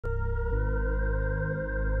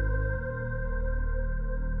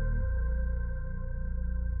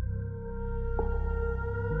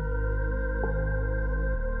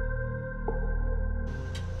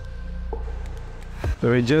So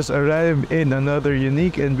we just arrived in another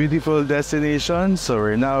unique and beautiful destination. So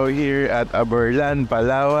we're now here at Aborlan,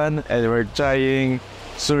 Palawan, and we're trying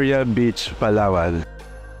Surya Beach Palawan.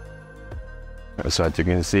 So as you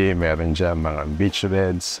can see, meron dyan mga beach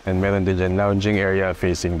beds and meron din dyan lounging area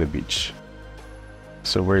facing the beach.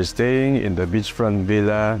 So we're staying in the beachfront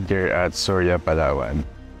villa here at Surya, Palawan.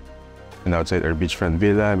 And outside our beachfront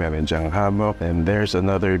villa, meron dyang hammock, and there's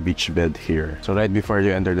another beach bed here. So right before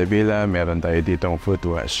you enter the villa, meron tayo ditong foot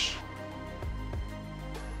wash.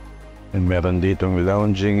 And meron ditong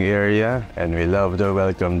lounging area, and we love the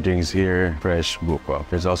welcome drinks here, fresh buko.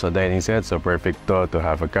 There's also a dining set, so perfect to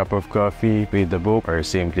have a cup of coffee, read the book, or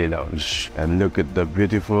simply lounge. And look at the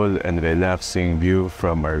beautiful and relaxing view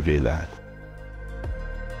from our villa.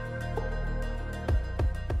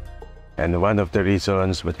 And one of the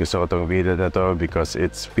reasons ba't gusto ko tong villa na to because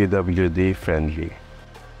it's PWD friendly.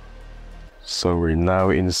 So we're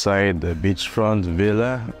now inside the beachfront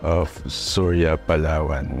villa of Surya,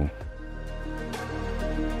 Palawan.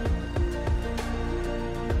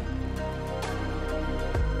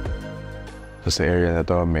 So sa area na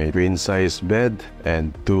to may queen size bed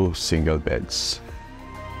and 2 single beds.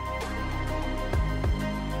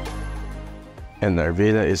 And our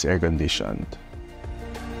villa is air conditioned.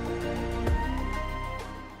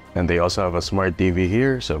 And they also have a smart TV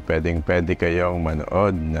here, so pwede kayong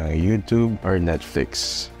manood ng YouTube or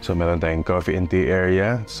Netflix. So meron tayong coffee and tea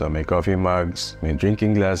area, so may coffee mugs, may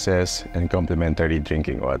drinking glasses, and complimentary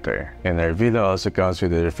drinking water. And our villa also comes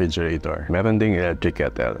with a refrigerator. Meron ding electric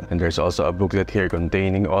kettle. And there's also a booklet here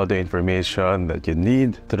containing all the information that you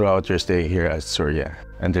need throughout your stay here at Surya.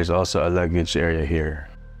 And there's also a luggage area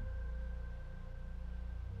here.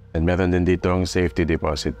 And meron din ditong safety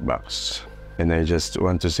deposit box. And I just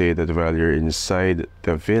want to say that while you're inside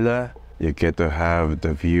the villa, you get to have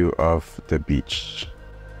the view of the beach.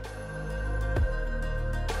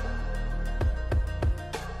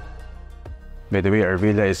 By the way, our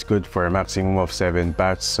villa is good for a maximum of 7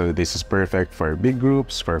 packs, so this is perfect for big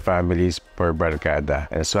groups, for families, for barkada.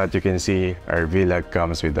 And so what you can see, our villa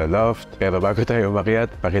comes with a loft. Pero bago tayo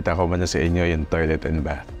umakyat, pakita ko muna sa inyo yung toilet and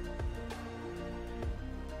bath.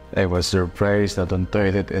 I was surprised that ang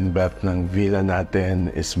toilet and bath ng villa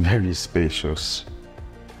natin is very spacious.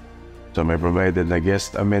 So may provided na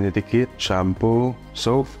guest amenity kit, shampoo,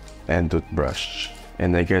 soap, and toothbrush.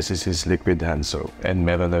 And I guess this is liquid hand soap. And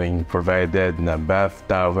meron na rin provided na bath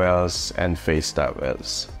towels and face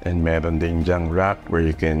towels. And meron din dyang rack where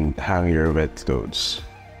you can hang your wet clothes.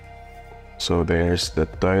 So there's the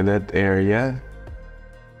toilet area.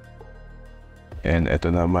 And ito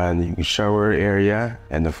naman yung shower area,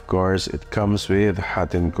 and of course it comes with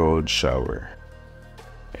hot and cold shower.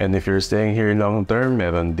 And if you're staying here long term,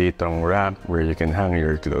 meron ditong rack where you can hang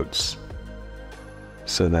your clothes.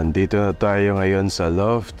 So nandito na tayo ngayon sa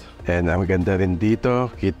loft, and ang ganda rin dito,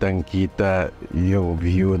 kitang-kita yung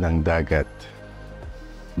view ng dagat.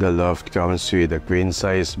 The loft comes with a queen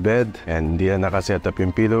size bed, and hindi na nakaset up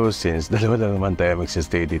yung pillows since dalawa na naman tayo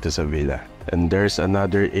magsistay dito sa villa. And there's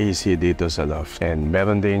another AC dito sa loft, and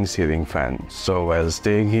meron ding ceiling fan. So while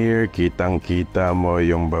staying here, kitang-kita mo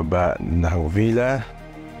yung baba ng villa.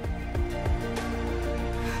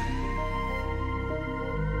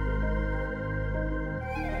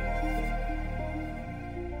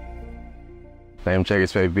 Time check is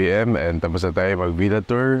 5 PM and tapos na tayo mag-villa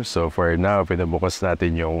tour. So for now, pinabukas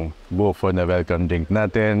natin yung buko na welcome drink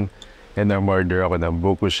natin. And order ako ng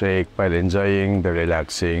buko shake while enjoying the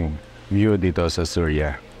relaxing view dito sa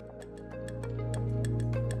Surya.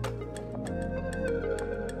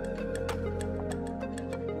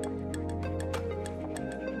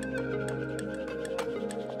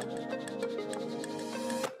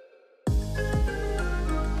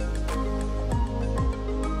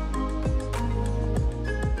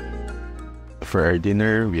 For our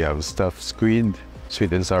dinner, we have stuffed squid,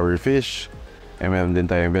 sweet and sour fish, and meron din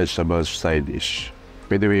tayong vegetables side dish.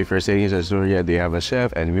 By the way, for staying sa Surya, they have a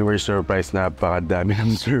chef, and we were surprised na napakadami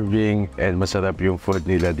ng serving, and masarap yung food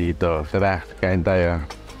nila dito. Tara, kain tayo.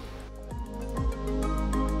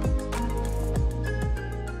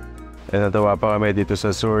 And natawa pa kami dito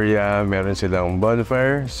sa Surya, meron silang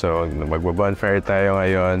bonfire, so magbo-bonfire tayo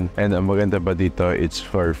ngayon, and ang maganda pa dito, it's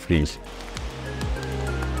for free.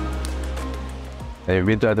 I've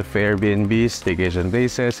been to other Airbnbs, staycation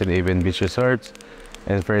places, and even beach resorts.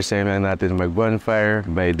 And first time lang natin mag-bonfire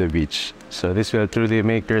by the beach. So this will truly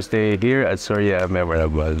make your stay here at Surya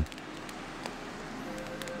memorable.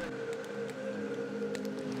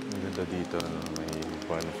 Maganda dito, may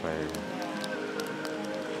bonfire.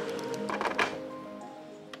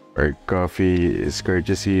 Our coffee is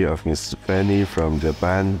courtesy of Miss Penny from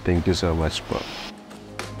Japan. Thank you so much po.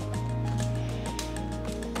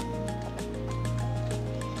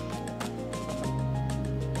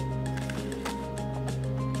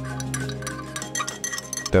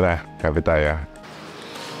 Tara, kape tayo.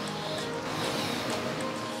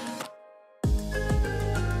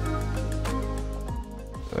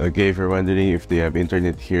 Okay, if you're wondering if they have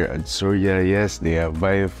internet here at Surya, yes, they have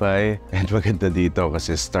Wi-Fi. And maganda dito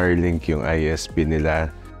kasi Starlink yung ISP nila.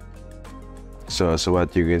 So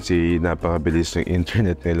what you can see, napakabilis ng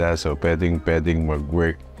internet nila. So pwedeng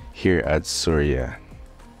mag-work here at Surya.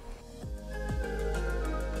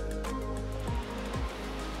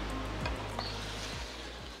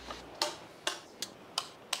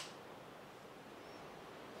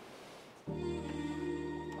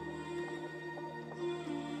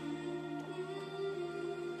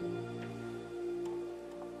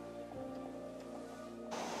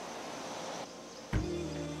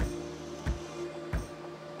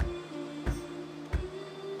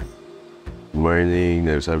 Morning,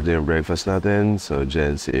 nag-serve na yung breakfast natin. So,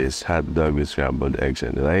 Jen's is hot dog with scrambled eggs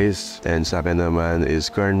and rice. And sa akin naman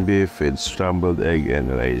is corned beef with scrambled egg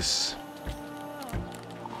and rice.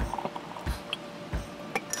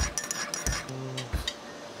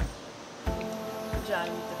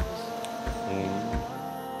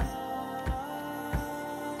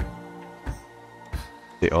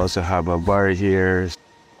 They also have a bar here.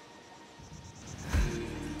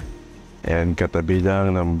 And katabi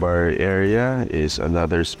lang ng bar area is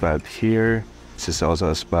another spot here. This is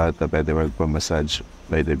also a spot na pwede magpamassage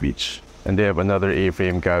by the beach. And they have another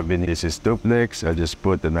A-frame cabin. This is duplex. I'll just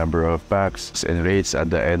put the number of packs and rates at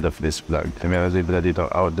the end of this vlog. And meron din pala dito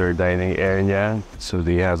outdoor dining area. So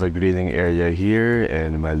they have a grilling area here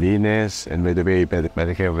and malinis. And by the way, pwede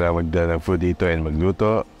kayo magdala ng food dito and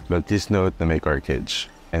magluto. But please note na may carcage.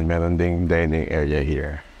 And meron ding dining area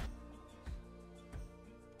here.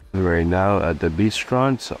 We're now at the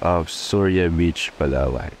beachfront of Surya Beach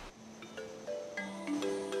Palawan.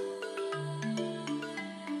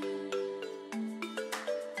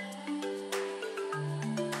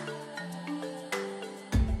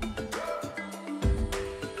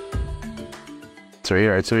 So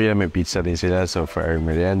here at Surya, may pizza din sila. So for our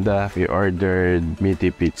merienda, we ordered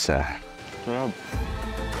meaty pizza. Sarap.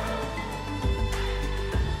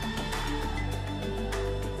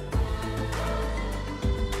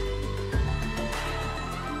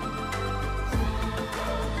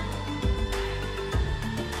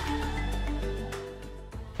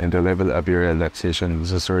 And to level up your relaxation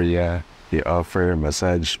sa Surya, they offer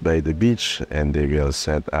massage by the beach and they will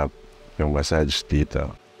set up yung massage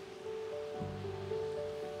dito.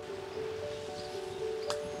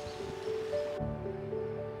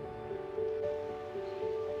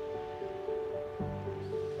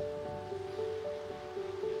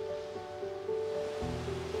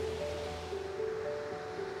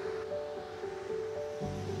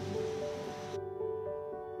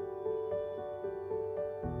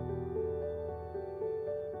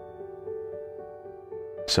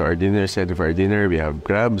 So our dinner set for our dinner, we have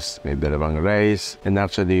crabs, may dalawang rice, and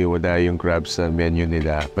actually wala yung crabs sa menu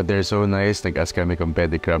nila. But they're so nice, nag-ask kami kung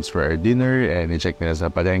pwede crabs for our dinner, and i-check nila sa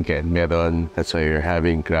palengke, and meron. That's why we're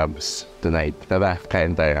having crabs tonight. Tara,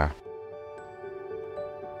 kain tayo.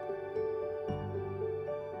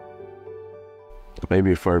 Okay,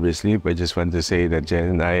 before we sleep, I just want to say that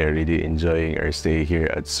Jen and I are really enjoying our stay here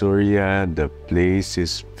at Surya. The place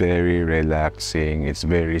is very relaxing, it's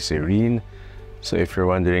very serene. So if you're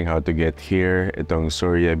wondering how to get here, itong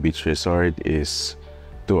Surya Beach Resort is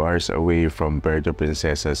 2 hours away from Puerto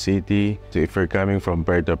Princesa City. So if you're coming from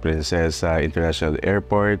Puerto Princesa International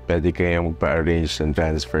Airport, pwede kayong magpa-arrange ng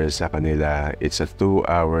transfer sa kanila. It's a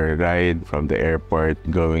 2-hour ride from the airport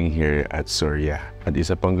going here at Surya. At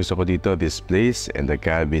isa pang gusto ko dito, this place and the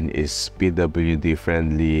cabin is PWD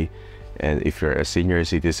friendly. And if you're a senior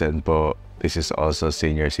citizen po, this is also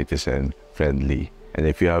senior citizen friendly. And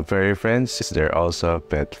if you have furry friends, they're also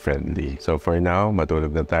pet friendly. So for now,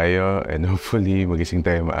 matulog na tayo and hopefully magising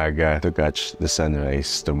tayo maaga to catch the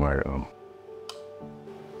sunrise tomorrow.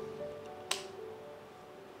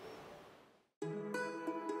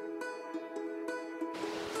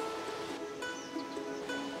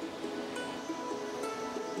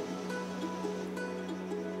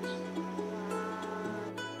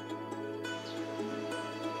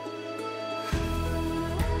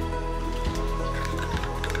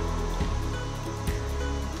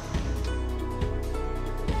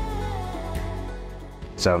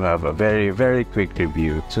 So I'll have a very quick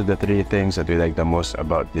review. So the 3 things that we like the most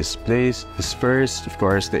about this place is first, of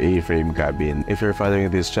course, the A-frame cabin. If you're following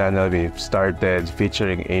this channel, we've started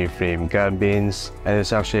featuring A-frame cabins, and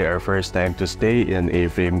it's actually our first time to stay in an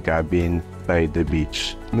A-frame cabin by the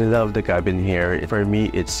beach. We love the cabin here. For me,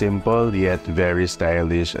 it's simple yet very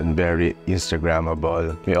stylish and very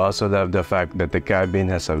Instagrammable. We also love the fact that the cabin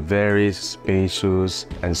has a very spacious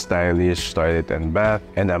and stylish toilet and bath.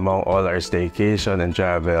 And among all our staycation and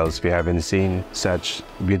travels, we haven't seen such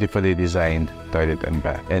beautifully designed toilet and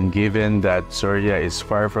bath. And given that Surya is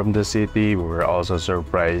far from the city, we were also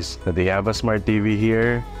surprised that they have a smart TV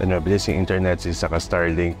here and mabilis yung internet sa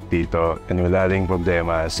Starlink dito and wala ring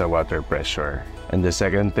problema sa water pressure. And the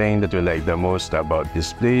second thing that we like the most about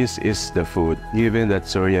this place is the food. Given that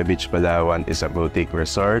Surya Beach Palawan is a boutique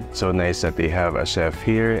resort, so nice that they have a chef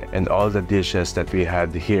here and all the dishes that we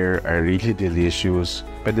had here are really delicious.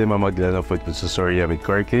 Pwede mo magdala ng food sa Surya with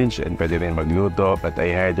corkage and pwede rin magluto, but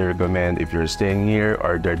I highly recommend if you're staying here,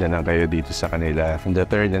 order na lang kayo dito sa kanila. And the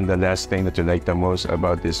third and the last thing that we like the most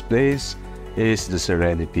about this place is the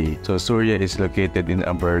serenity. So Surya is located in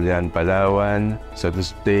Aborlan, Palawan. So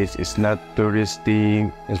this place is not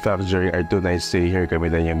touristy. In fact, during our 2 nights stay here,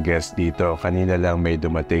 kami lang yung guest dito. Kanina lang may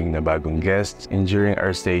dumating na bagong guests. And during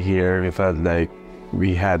our stay here, we felt like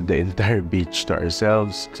we had the entire beach to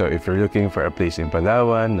ourselves. So if you're looking for a place in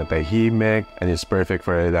Palawan na tahimik and it's perfect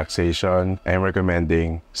for relaxation, I'm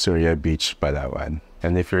recommending Surya Beach, Palawan.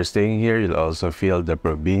 And if you're staying here, you'll also feel the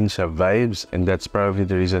probinsya vibes, and that's probably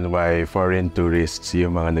the reason why foreign tourists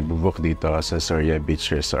yung mga nagbubook dito sa Surya Beach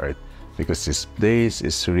Resort, because this place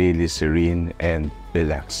is really serene and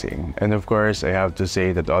relaxing. And of course, I have to say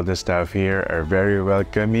that all the staff here are very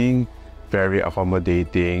welcoming, very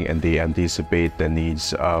accommodating, and they anticipate the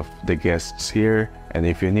needs of the guests here. And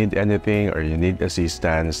if you need anything or you need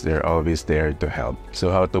assistance, they're always there to help. So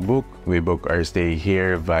how to book? We book our stay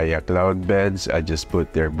here via Cloudbeds. I just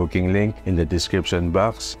put their booking link in the description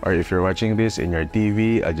box. Or if you're watching this in your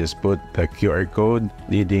TV, I just put the QR code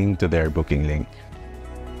leading to their booking link.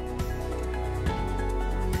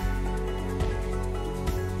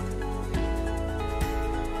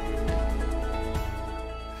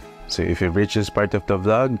 So if you've reached this part of the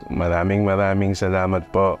vlog, maraming salamat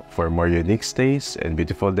po. For more unique stays and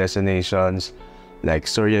beautiful destinations like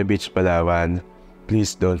Surya Beach, Palawan,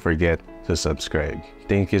 please don't forget to subscribe.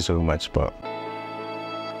 Thank you so much po.